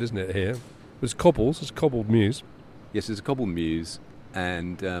right though, doesn't it, here? There's cobbles, it's cobbled mews. Yes, there's a cobbled mews,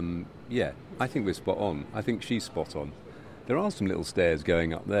 and I think we're spot on. I think she's spot on. There are some little stairs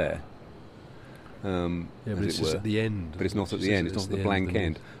going up there. But it's just at the end. But it's not at the end, it's not at the blank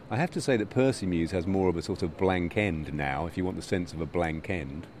end. I have to say that Percy Mews has more of a sort of blank end now, if you want the sense of a blank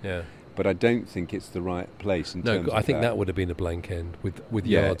end. Yeah. But I don't think it's the right place in terms of I think that would have been a blank end with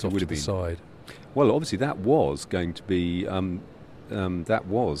yards off to the side. Well, obviously that was going to be the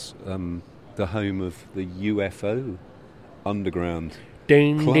home of the UFO underground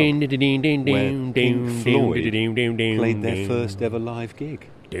club, where Pink Floyd played their first ever live gig.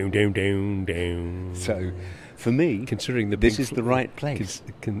 So, for me, considering this is the right place.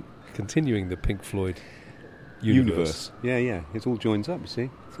 Continuing the Pink Floyd universe. Yeah, it all joins up. You see,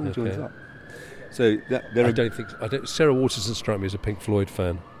 it all joins up. So I don't think Sarah Waters doesn't strike me as a Pink Floyd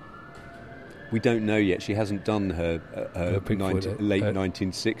fan. We don't know yet. She hasn't done her late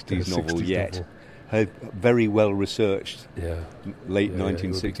 1960s novel yet. Novel. Her very well researched late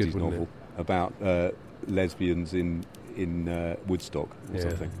 1960s novel about lesbians in Woodstock or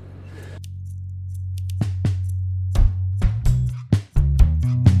something.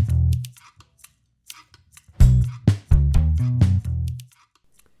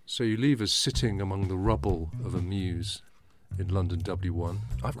 So you leave us sitting among the rubble of a mews in London W1.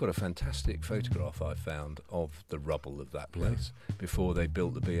 I've got a fantastic photograph I found of the rubble of that place before they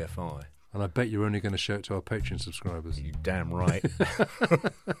built the BFI. And I bet you're only going to show it to our Patreon subscribers. You damn right.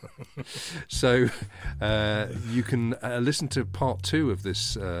 So you can listen to part 2 of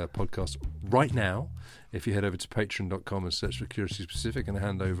this podcast right now. If you head over to patreon.com and search for Curiosity Specific and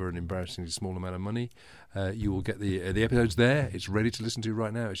hand over an embarrassingly small amount of money, you will get the episodes there. It's ready to listen to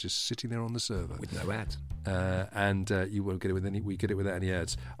right now. It's just sitting there on the server with no ads, and you won't get it with any. We get it without any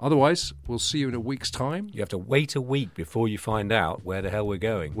ads. Otherwise, we'll see you in a week's time. You have to wait a week before you find out where the hell we're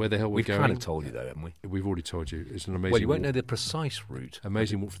going. We're going. We've kind of told you though, haven't we? We've already told you. It's an amazing. Well, you won't know the precise route.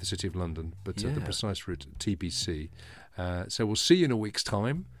 Amazing walk for the City of London, but the precise route TBC. So we'll see you in a week's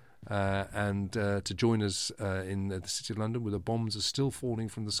time. And to join us in the City of London where the bombs are still falling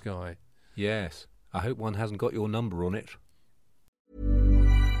from the sky. Yes. I hope one hasn't got your number on it.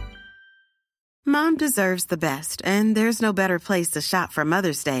 Mom deserves the best, and there's no better place to shop for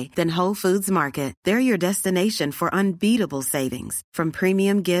Mother's Day than Whole Foods Market. They're your destination for unbeatable savings, from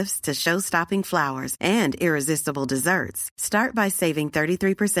premium gifts to show-stopping flowers and irresistible desserts. Start by saving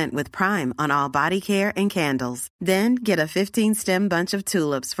 33% with Prime on all body care and candles. Then get a 15-stem bunch of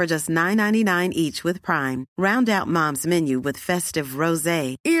tulips for just $9.99 each with Prime. Round out Mom's menu with festive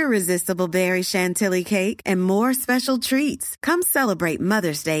rosé, irresistible berry chantilly cake, and more special treats. Come celebrate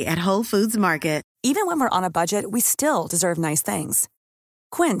Mother's Day at Whole Foods Market. Even when we're on a budget, we still deserve nice things.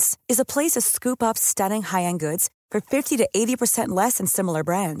 Quince is a place to scoop up stunning high-end goods for 50 to 80% less than similar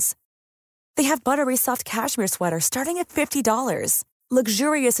brands. They have buttery soft cashmere sweaters starting at $50,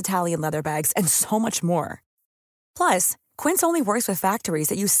 luxurious Italian leather bags, and so much more. Plus, Quince only works with factories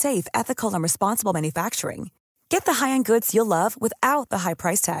that use safe, ethical, and responsible manufacturing. Get the high-end goods you'll love without the high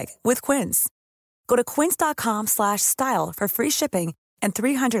price tag with Quince. Go to quince.com/style for free shipping and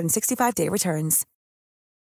 365-day returns.